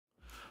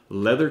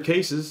Leather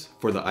cases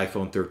for the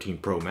iPhone 13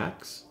 Pro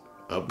Max,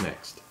 up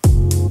next.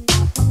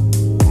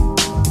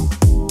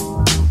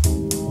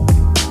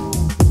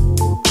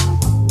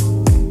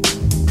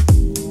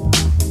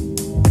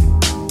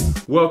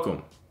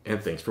 Welcome,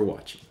 and thanks for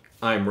watching.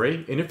 I'm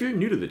Ray, and if you're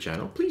new to the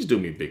channel, please do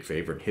me a big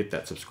favor and hit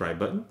that subscribe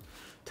button.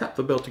 Tap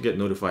the bell to get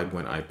notified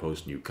when I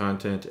post new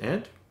content,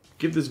 and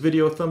give this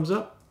video a thumbs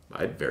up.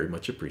 I'd very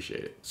much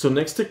appreciate it. So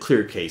next to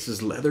clear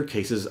cases, leather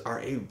cases are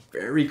a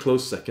very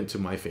close second to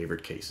my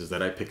favorite cases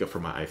that I pick up for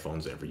my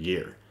iPhones every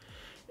year.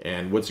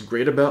 And what's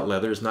great about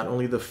leather is not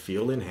only the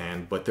feel in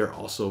hand, but they're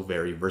also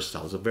very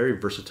versatile. It's a very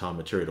versatile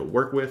material to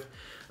work with.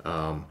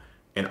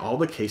 And all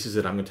the cases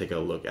that I'm going to take a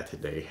look at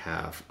today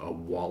have a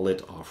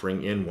wallet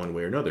offering in one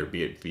way or another,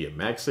 be it via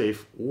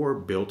MagSafe or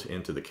built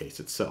into the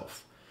case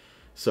itself.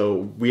 So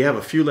we have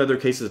a few leather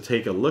cases to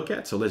take a look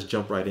at, so let's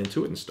jump right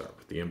into it and start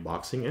with the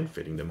unboxing and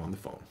fitting them on the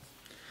phone.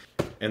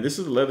 And this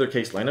is the leather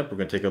case lineup we're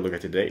going to take a look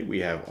at today. We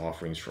have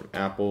offerings from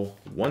Apple,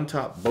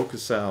 ONETOP,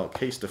 Bocasal,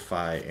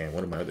 Casetify, and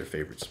one of my other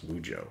favorites,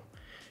 Mujjo.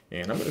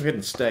 And I'm going to go ahead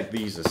and stack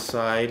these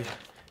aside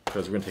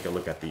because we're going to take a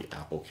look at the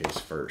Apple case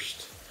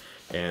first.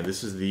 And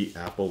this is the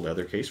Apple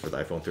leather case for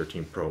the iPhone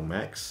 13 Pro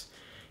Max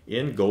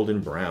in golden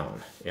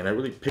brown. And I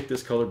really picked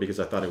this color because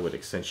I thought it would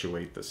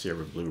accentuate the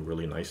Sierra blue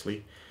really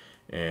nicely.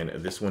 And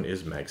this one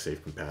is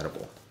MagSafe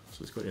compatible. So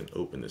let's go ahead and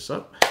open this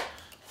up.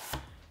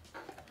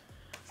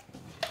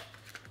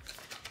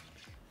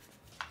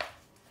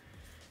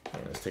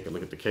 And let's take a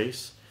look at the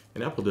case.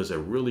 And Apple does a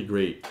really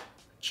great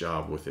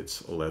job with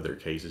its leather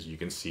cases. You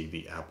can see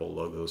the Apple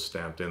logo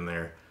stamped in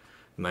there.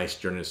 Nice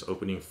journalist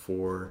opening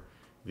for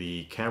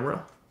the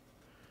camera.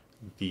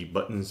 The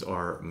buttons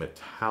are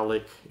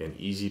metallic and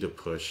easy to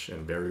push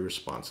and very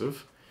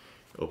responsive.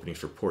 Openings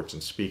for ports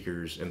and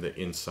speakers, and the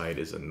inside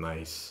is a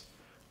nice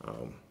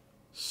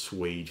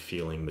suede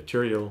feeling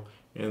material,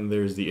 and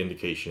there's the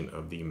indication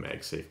of the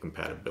MagSafe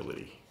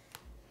compatibility.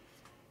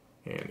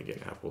 And again,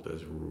 Apple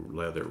does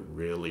leather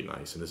really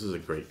nice, and this is a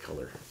great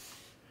color,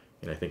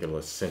 and I think it'll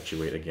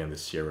accentuate again the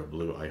Sierra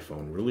blue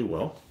iPhone really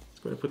well. Let's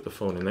go ahead and put the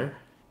phone in there,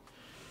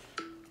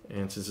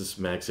 and since it's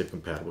MagSafe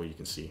compatible, you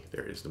can see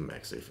there is the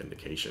MagSafe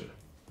indication.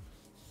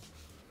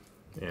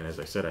 And as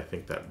I said, I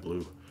think that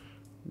blue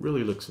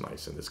really looks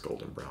nice in this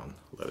golden brown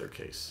leather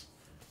case.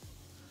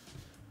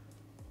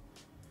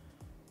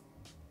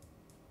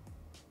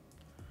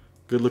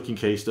 Good looking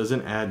case,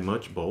 doesn't add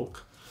much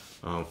bulk,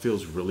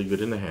 feels really good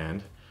in the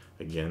hand.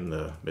 Again,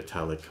 the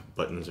metallic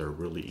buttons are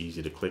really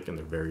easy to click and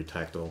they're very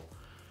tactile.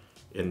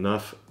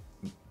 Enough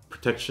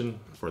protection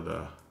for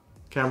the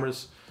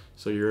cameras,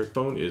 so your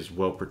phone is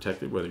well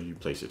protected whether you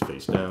place it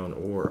face down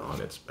or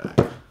on its back.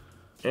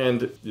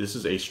 And this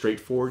is a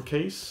straightforward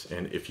case,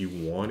 and if you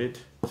wanted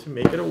to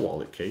make it a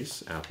wallet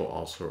case, Apple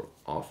also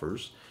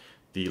offers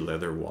the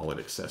leather wallet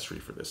accessory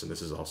for this, and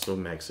this is also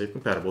MagSafe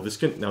compatible.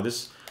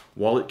 This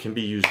wallet can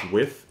be used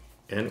with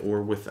and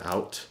or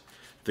without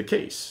the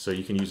case, so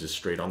you can use this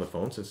straight on the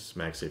phone since it's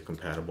MagSafe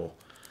compatible,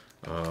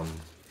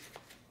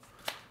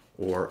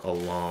 or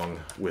along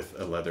with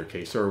a leather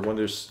case, or when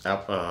there's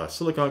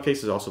silicone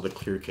case is also the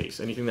clear case.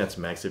 Anything that's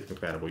MagSafe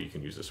compatible you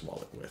can use this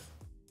wallet with.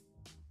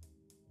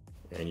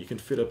 And you can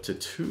fit up to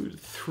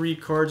 3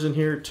 cards in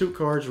here. 2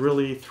 cards,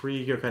 really.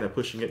 3, you're kind of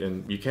pushing it.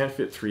 And you can't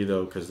fit 3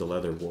 though, because the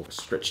leather will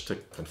stretch to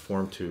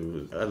conform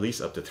to at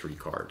least up to 3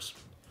 cards.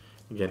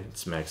 Again,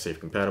 it's MagSafe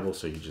compatible,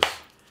 so you just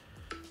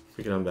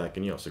pick it on back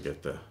and you also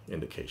get the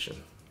indication.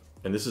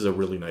 And this is a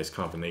really nice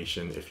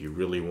combination if you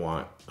really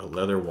want a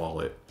leather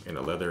wallet and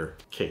a leather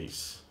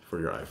case for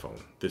your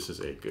iPhone. This is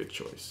a good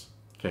choice.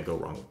 Can't go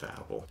wrong with the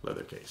Apple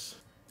leather case.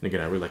 And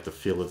again, I really like the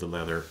feel of the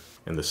leather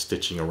and the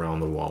stitching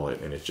around the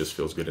wallet, and it just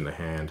feels good in the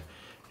hand.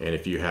 And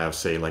if you have,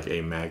 say, like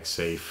a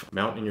MagSafe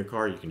mount in your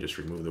car, you can just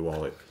remove the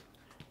wallet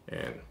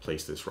and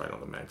place this right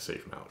on the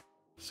MagSafe mount.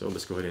 So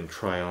let's go ahead and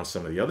try on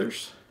some of the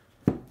others.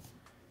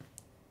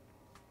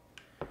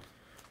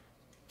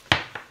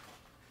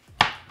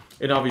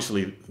 And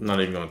obviously, I'm not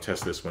even going to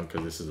test this one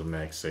because this is a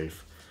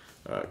MagSafe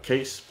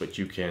case, but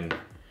you can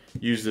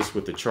use this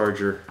with the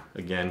charger,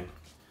 again,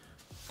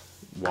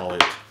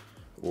 wallet,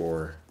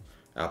 or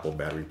Apple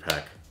battery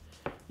pack.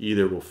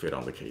 Either will fit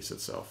on the case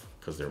itself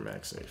because they're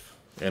MagSafe.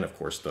 And of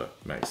course the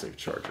MagSafe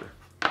charger.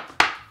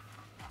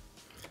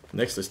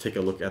 Next, let's take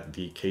a look at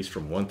the case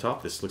from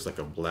ONETOP. This looks like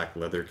a black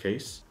leather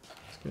case.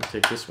 I'm going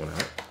to take this one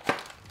out.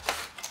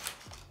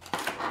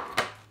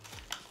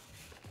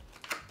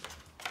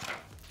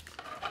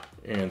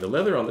 And the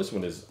leather on this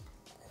one is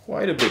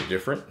quite a bit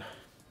different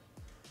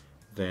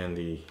than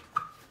the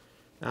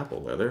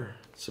Apple leather.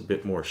 It's a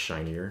bit more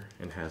shinier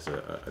and has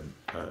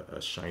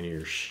a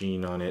shinier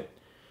sheen on it.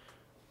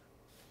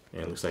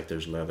 And it looks like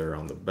there's leather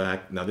on the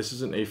back. Now this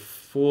isn't a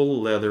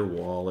full leather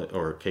wallet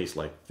or case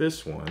like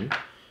this one.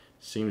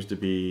 Seems to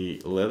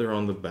be leather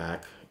on the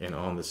back and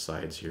on the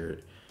sides here.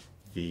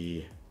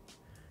 The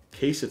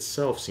case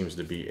itself seems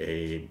to be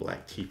a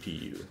black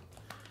TPU.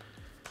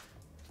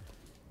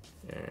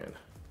 And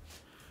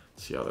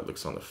see how that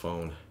looks on the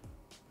phone.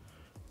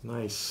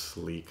 Nice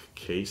sleek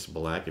case,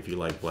 black. If you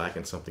like black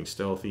and something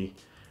stealthy,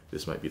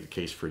 this might be the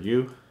case for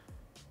you.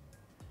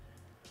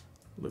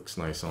 Looks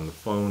nice on the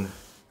phone.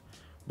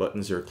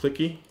 Buttons are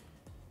clicky.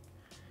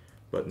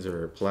 Buttons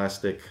are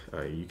plastic.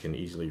 You can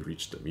easily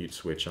reach the mute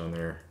switch on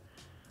there.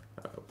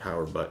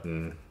 Power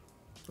button,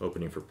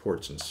 opening for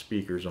ports and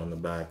speakers on the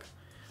back.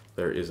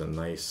 There is a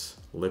nice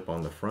lip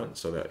on the front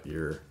so that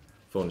your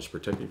phone is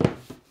protected.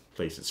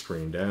 Place it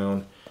screen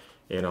down.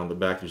 And on the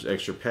back there's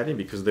extra padding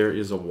because there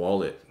is a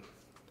wallet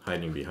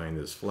hiding behind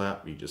this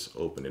flap. You just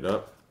open it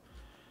up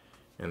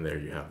and there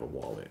you have a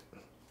wallet.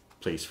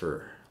 Place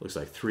for, looks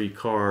like 3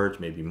 cards,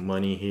 maybe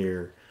money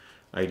here,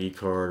 ID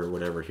card or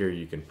whatever. Here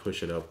you can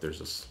push it up.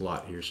 There's a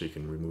slot here so you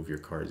can remove your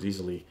cards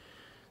easily.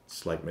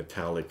 It's like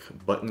metallic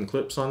button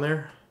clips on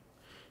there.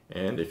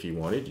 And if you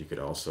wanted, you could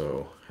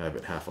also have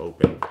it half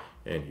open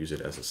and use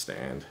it as a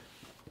stand.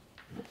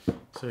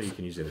 So you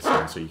can use it as a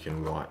stand so you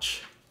can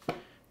watch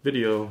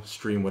video,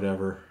 stream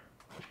whatever.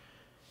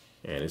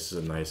 And this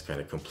is a nice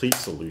kind of complete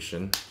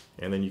solution.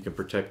 And then you can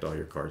protect all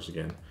your cards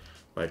again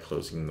by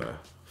closing the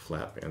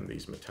flap and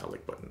these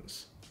metallic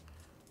buttons.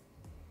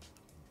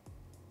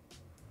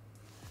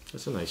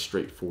 That's a nice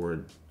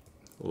straightforward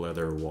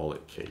leather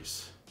wallet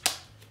case.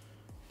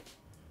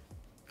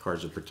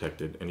 Cards are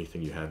protected.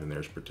 Anything you have in there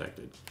is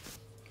protected.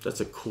 That's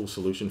a cool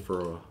solution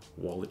for a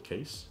wallet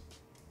case.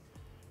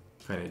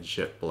 Kind of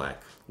jet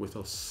black with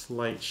a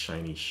slight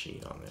shiny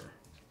sheen on there.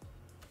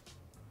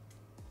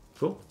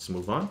 Cool, let's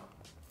move on.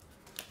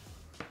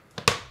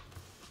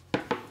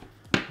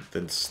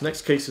 This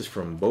next case is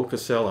from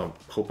Bocasal.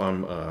 I hope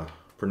I'm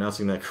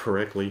pronouncing that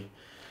correctly.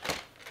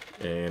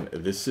 And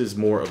this is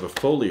more of a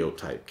folio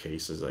type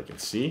case, as I can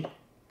see.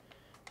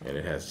 And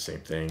it has the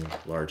same thing,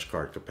 large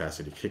card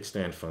capacity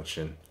kickstand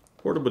function,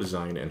 portable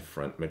design, and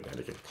front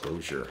magnetic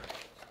enclosure.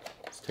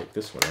 Let's take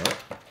this one out.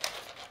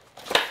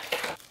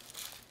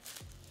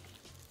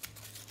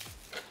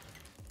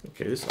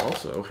 Okay, this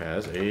also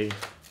has a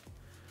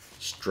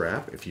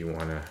strap if you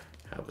want to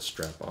have a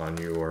strap on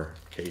your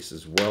case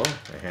as well,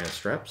 a hand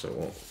strap, so it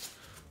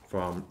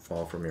won't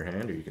fall from your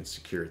hand, or you can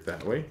secure it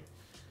that way.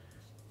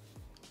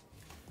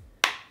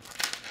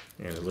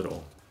 And a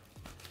little,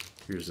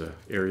 here's the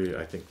area,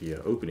 I think the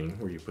opening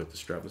where you put the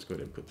strap. Let's go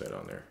ahead and put that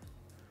on there.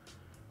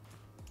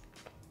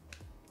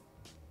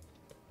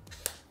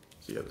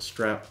 So you have the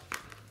strap,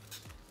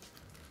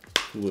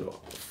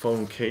 little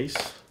phone case.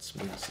 Let's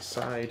move this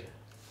aside.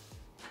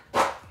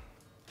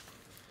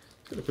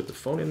 Gonna put the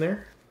phone in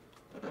there.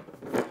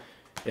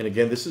 And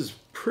again, this is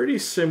pretty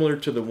similar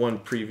to the one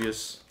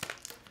previous.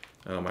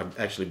 I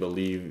actually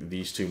believe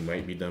these two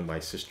might be done by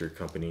sister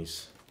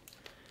companies.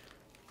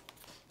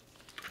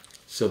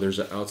 So there's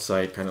an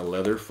outside kind of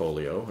leather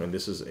folio, and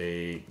this is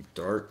a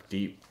dark,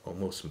 deep,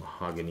 almost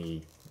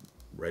mahogany,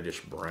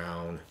 reddish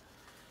brown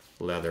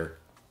leather.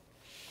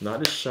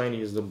 Not as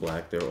shiny as the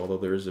black there, although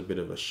there is a bit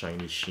of a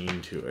shiny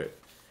sheen to it.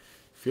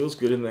 Feels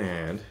good in the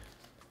hand.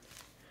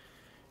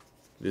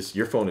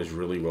 Your phone is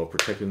really well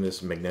protected in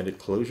this magnetic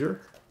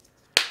closure.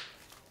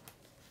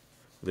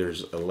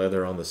 There's a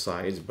leather on the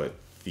sides, but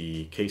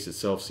the case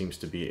itself seems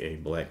to be a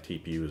black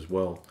TPU as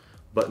well.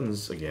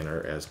 Buttons, again,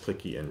 are as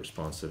clicky and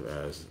responsive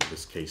as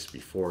this case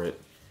before it.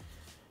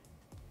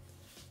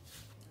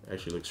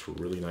 Actually looks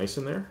really nice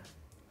in there.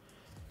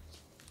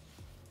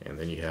 And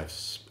then you have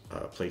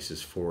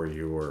places for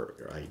your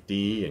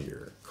ID and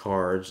your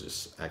cards.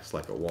 This acts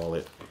like a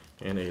wallet,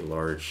 and a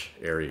large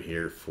area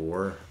here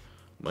for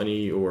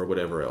money or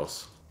whatever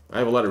else. I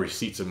have a lot of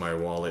receipts in my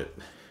wallet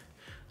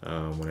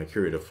when I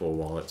carried a full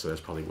wallet, so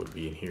that's probably what would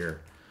be in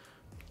here.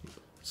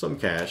 Some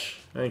cash.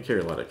 I didn't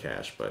carry a lot of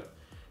cash, but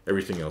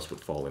everything else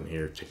would fall in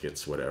here,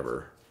 tickets,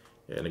 whatever.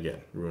 And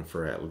again, room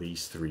for at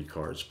least 3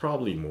 cards,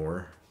 probably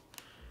more.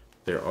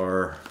 There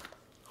are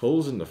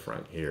holes in the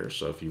front here,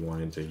 so if you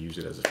wanted to use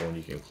it as a phone,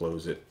 you can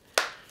close it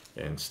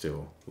and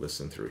still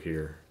listen through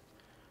here.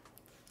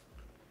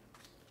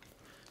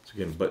 So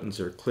again, buttons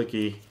are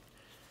clicky.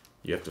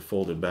 You have to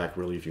fold it back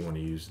really if you want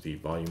to use the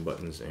volume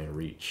buttons and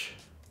reach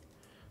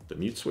the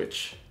mute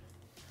switch.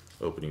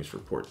 Openings for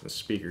ports and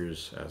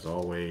speakers, as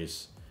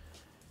always.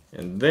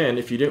 And then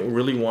if you didn't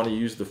really want to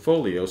use the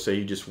folio, say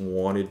you just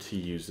wanted to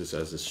use this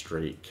as a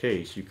straight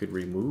case, you could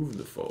remove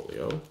the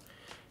folio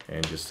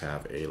and just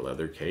have a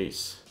leather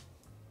case.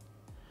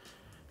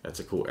 That's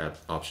a cool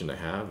option to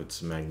have.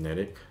 It's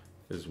magnetic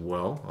as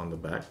well on the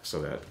back,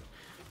 so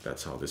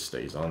that's how this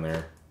stays on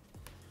there.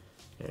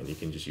 And you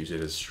can just use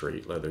it as a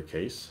straight leather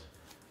case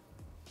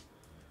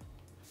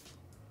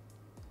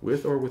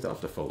with or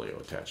without the folio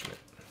attachment.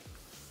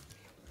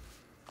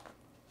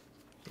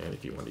 And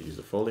if you want to use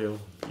the folio,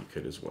 you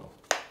could as well.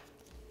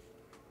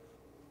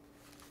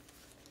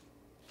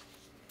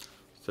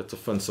 So that's a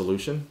fun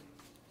solution.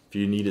 If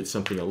you needed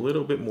something a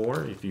little bit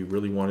more, if you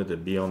really wanted to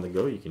be on the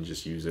go, you can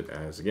just use it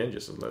as, again,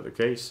 just a leather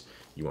case.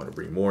 You want to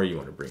bring more, you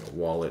want to bring a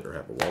wallet or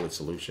have a wallet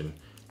solution,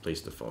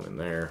 place the phone in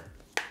there,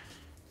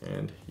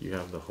 and you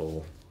have the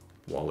whole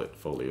wallet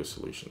folio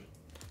solution.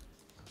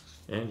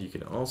 And you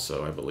can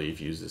also, I believe,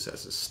 use this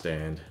as a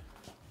stand.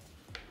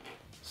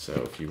 So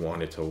if you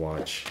wanted to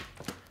watch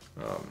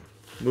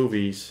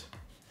movies,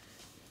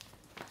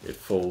 it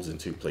folds in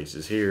 2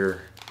 places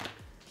here,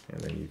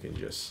 and then you can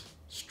just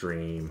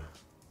stream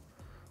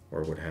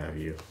or what have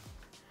you,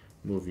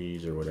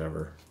 movies or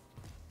whatever.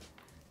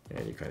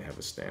 And you kind of have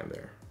a stand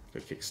there, a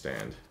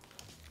kickstand.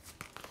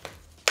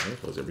 And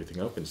close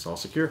everything up and it's all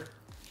secure.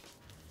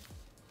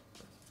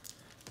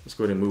 Let's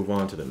go ahead and move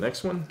on to the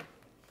next one.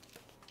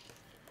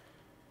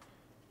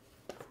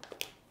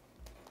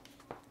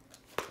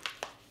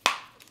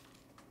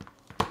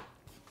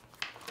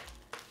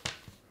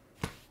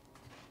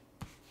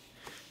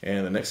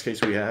 And the next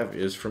case we have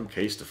is from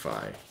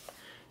Casetify.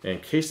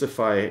 And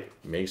Casetify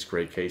makes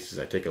great cases.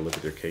 I take a look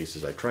at their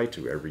cases. I try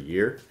to every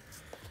year.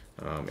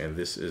 And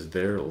this is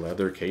their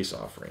leather case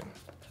offering.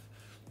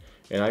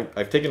 And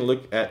I've taken a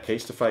look at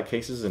Casetify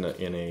cases in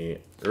a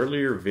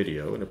earlier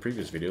video, in a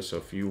previous video. So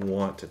if you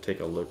want to take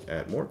a look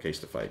at more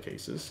Casetify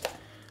cases,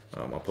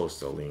 I'll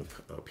post a link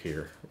up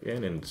here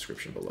and in the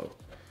description below.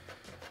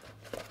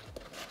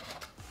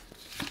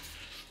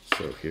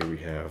 So here we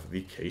have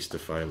the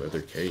Casetify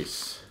leather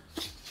case.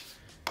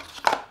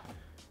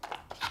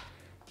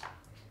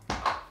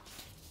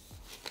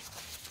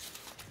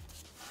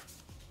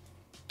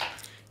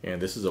 And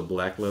this is a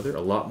black leather,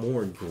 a lot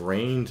more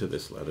grain to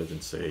this leather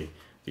than, say,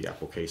 the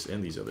Apple case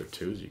and these other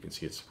two. As you can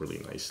see, it's really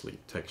nicely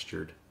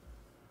textured.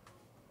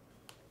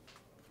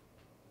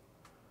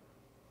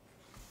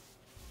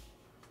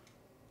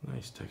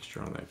 Nice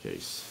texture on that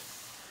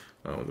case.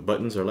 The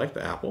buttons are like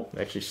the Apple.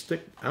 They actually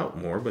stick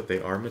out more, but they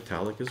are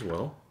metallic as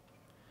well.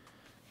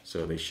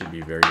 So they should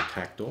be very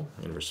tactile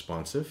and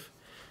responsive.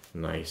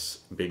 Nice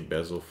big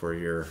bezel for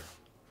your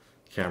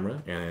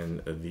camera,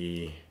 and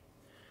the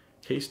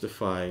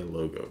Casetify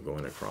logo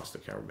going across the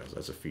camera bezel.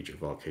 That's a feature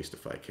of all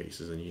Casetify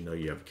cases, and you know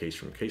you have a case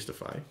from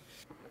Casetify.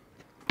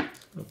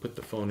 I'll put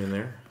the phone in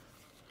there.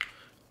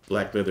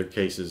 Black leather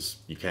cases,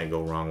 you can't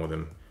go wrong with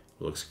them.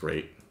 It looks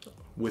great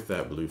with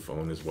that blue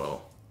phone as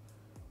well.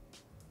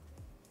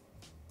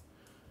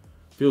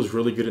 Feels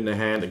really good in the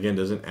hand. Again,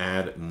 doesn't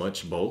add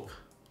much bulk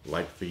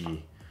like the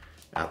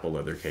Apple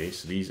leather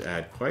case. These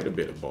add quite a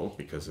bit of bulk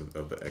because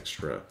of the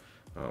extra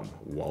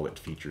wallet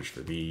features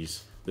for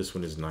these. This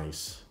one is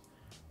nice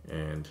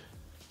and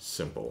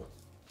simple,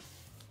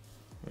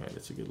 and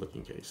it's a good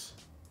looking case.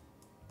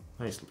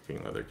 Nice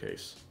looking leather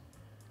case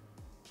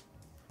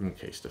from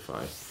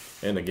Casetify.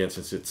 And again,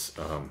 since it's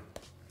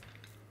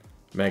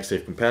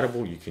MagSafe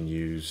compatible, you can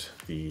use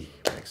the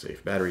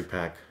MagSafe battery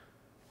pack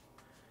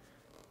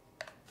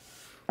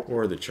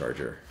or the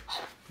charger,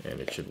 and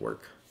it should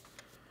work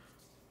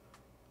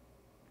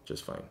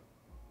just fine.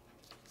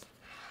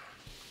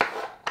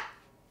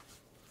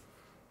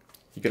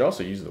 You could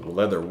also use the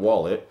leather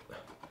wallet.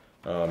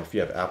 If you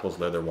have Apple's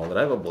leather wallet,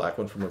 I have a black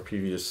one from a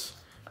previous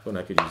phone.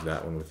 I could use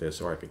that one with this,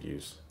 or I could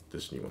use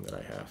this new one that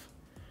I have.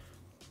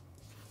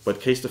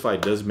 But Casetify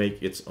does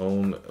make its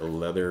own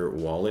leather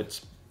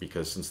wallets,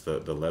 because since the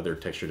leather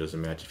texture doesn't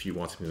match, if you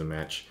want something to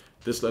match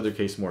this leather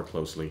case more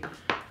closely,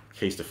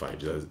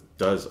 Casetify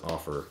does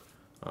offer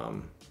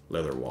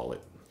leather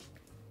wallet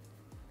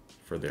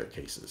for their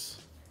cases.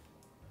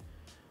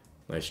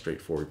 Nice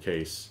straightforward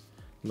case.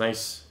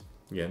 Nice,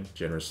 again,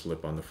 generous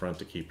slip on the front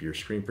to keep your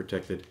screen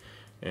protected,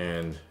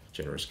 and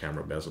generous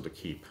camera bezel to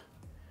keep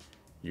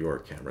your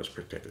cameras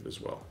protected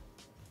as well.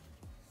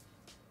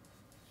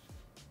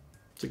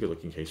 It's a good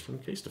looking case from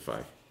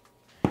Casetify.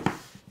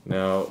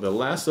 Now, the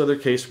last other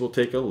case we'll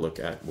take a look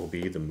at will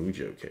be the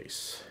Mujjo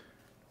case.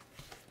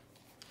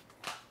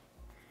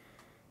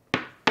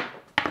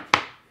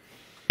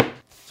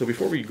 So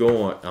before we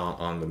go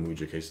on the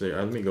Mujjo case,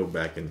 let me go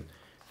back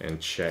and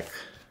check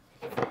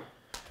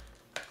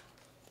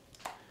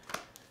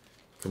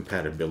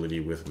compatibility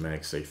with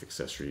MagSafe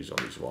accessories on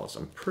these wallets.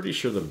 I'm pretty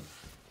sure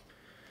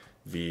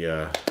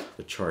the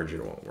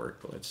charger won't work,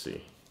 but let's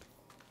see.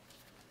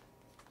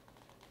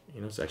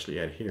 You know, it's actually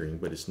adhering,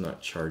 but it's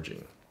not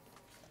charging.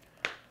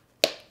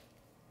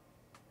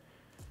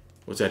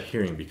 Well, it's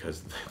adhering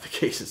because the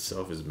case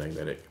itself is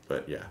magnetic,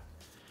 but yeah.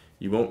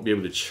 You won't be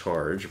able to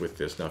charge with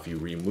this. Now, if you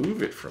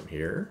remove it from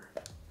here,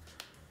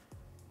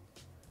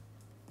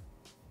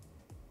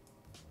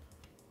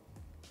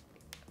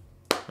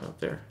 out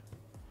there.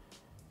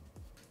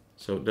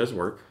 So it does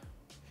work,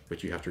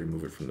 but you have to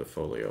remove it from the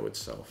folio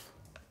itself.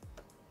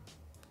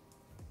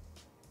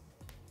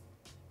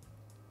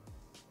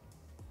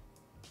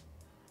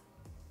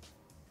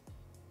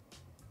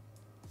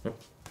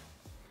 Yep.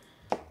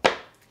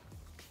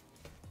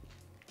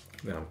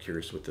 Now I'm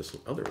curious with this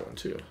other one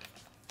too.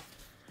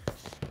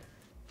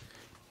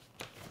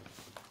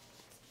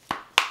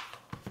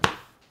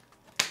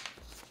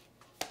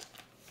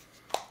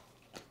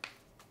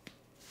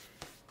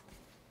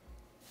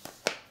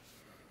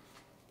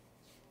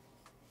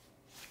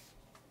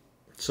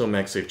 So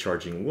MagSafe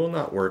charging will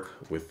not work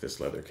with this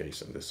leather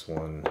case, and this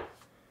one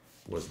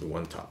was the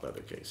ONETOP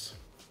leather case.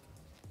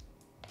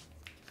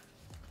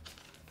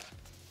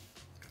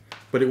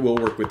 But it will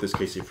work with this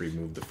case if you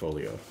remove the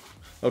folio.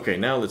 Okay,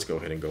 now let's go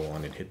ahead and go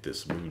on and hit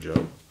this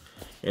Mujjo.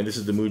 And this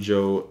is the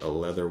Mujjo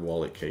leather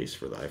wallet case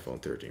for the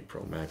iPhone 13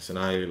 Pro Max. And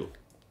I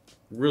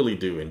really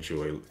do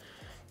enjoy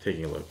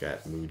taking a look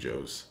at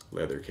Mujjo's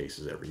leather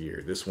cases every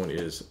year. This one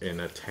is in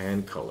a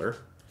tan color.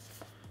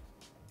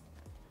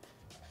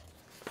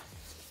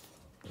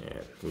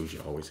 And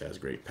Mujjo always has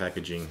great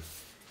packaging,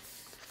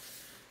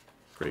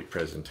 great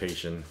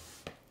presentation.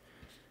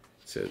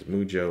 It says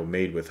Mujjo,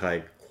 made with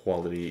high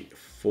quality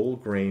full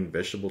grain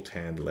vegetable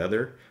tanned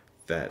leather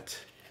that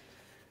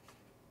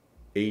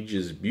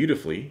ages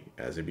beautifully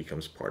as it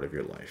becomes part of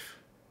your life.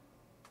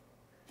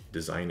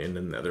 Designed in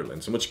the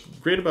Netherlands. So what's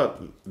great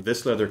about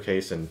this leather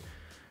case, and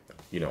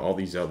all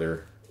these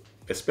other,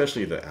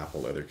 especially the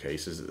Apple leather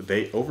cases,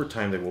 over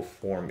time they will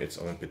form its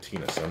own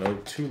patina. So no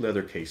two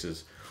leather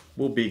cases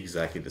will be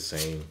exactly the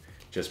same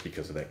just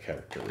because of that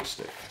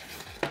characteristic.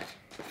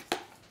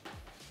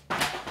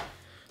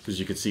 As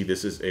you can see,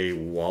 this is a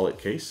wallet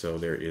case, so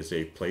there is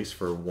a place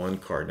for one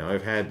card. Now,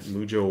 I've had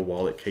Mujjo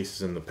wallet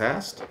cases in the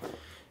past,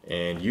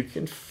 and you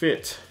can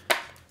fit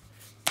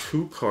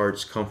 2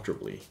 cards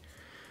comfortably.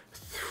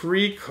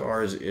 3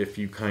 cards if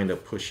you kind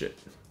of push it,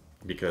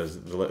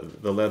 because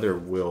the leather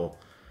will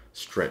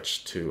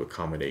stretch to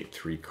accommodate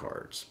 3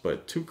 cards.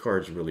 But 2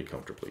 cards really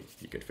comfortably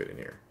you can fit in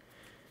here.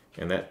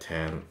 And that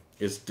tan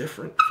is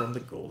different from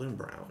the golden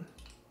brown.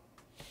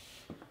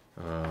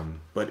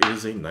 But it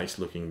is a nice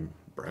looking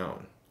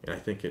brown. And I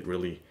think it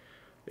really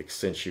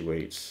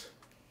accentuates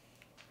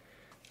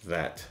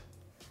that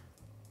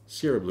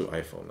Sierra Blue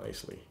iPhone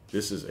nicely.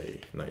 This is a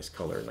nice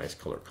color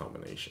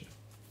combination,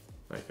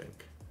 I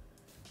think.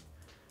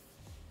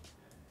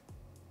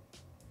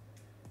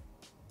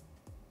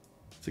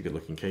 It's a good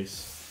looking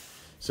case.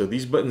 So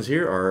these buttons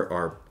here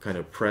are kind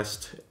of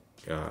pressed,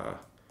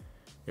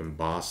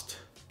 embossed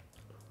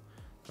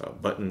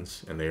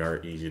buttons, and they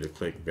are easy to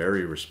click,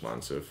 very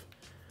responsive.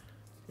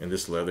 And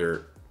this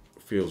leather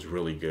feels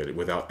really good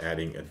without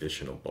adding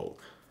additional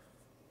bulk.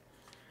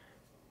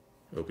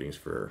 Openings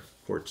for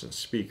ports and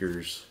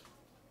speakers,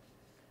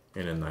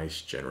 and a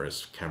nice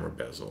generous camera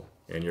bezel.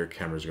 And your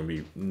camera is going to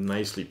be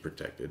nicely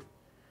protected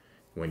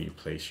when you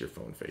place your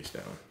phone face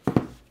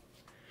down.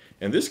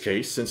 In this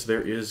case, since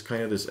there is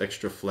kind of this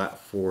extra flap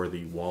for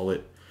the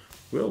wallet,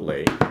 we'll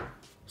lay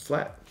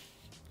flat.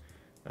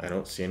 I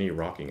don't see any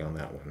rocking on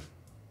that one.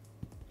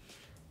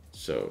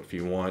 So if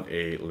you want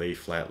a lay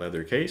flat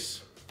leather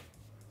case,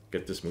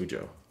 get this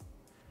Mujjo.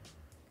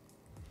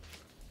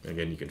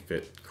 Again, you can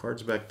fit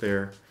cards back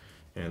there,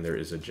 and there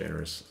is a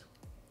generous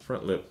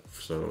front lip,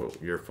 so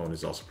your phone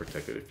is also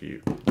protected if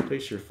you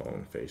place your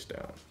phone face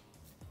down.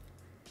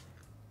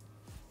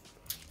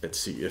 Let's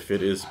see if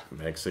it is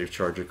MagSafe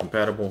charger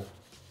compatible.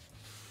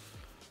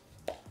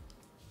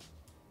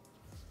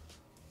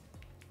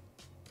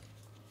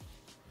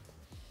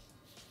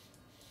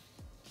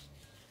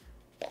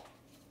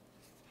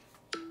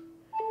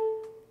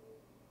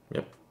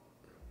 Yep,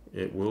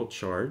 it will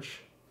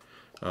charge,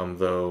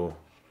 though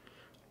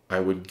I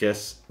would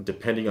guess,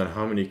 depending on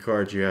how many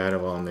cards you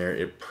have on there,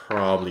 it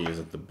probably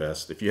isn't the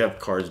best. If you have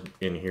cards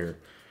in here,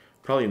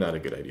 probably not a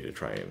good idea to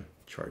try and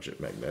charge it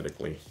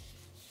magnetically.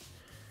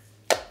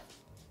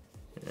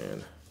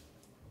 And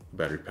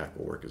battery pack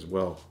will work as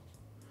well,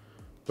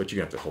 but you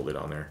have to hold it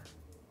on there.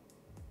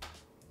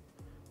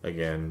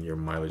 Again, your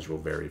mileage will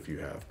vary if you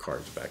have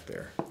cards back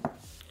there.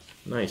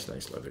 Nice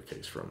leather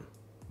case from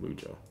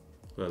Mujjo.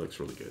 That looks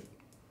really good.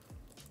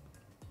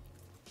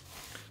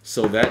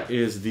 So that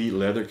is the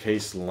leather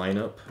case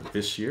lineup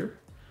this year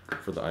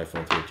for the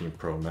iPhone 13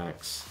 Pro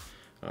Max.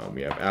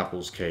 We have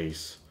Apple's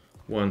case,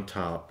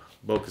 ONETOP,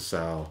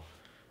 Bocasal,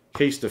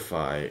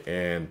 Casetify,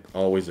 and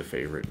always a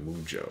favorite,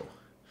 Mujjo.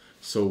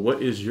 So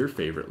what is your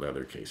favorite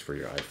leather case for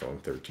your iPhone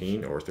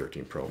 13 or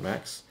 13 Pro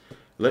Max?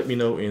 Let me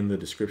know in the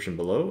description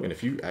below, and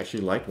if you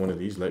actually like one of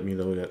these, let me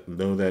know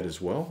that as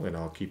well, and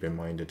I'll keep in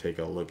mind to take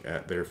a look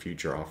at their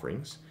future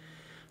offerings.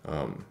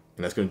 And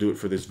that's going to do it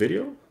for this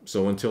video.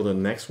 So until the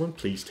next one,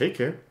 please take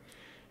care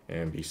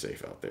and be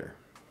safe out there.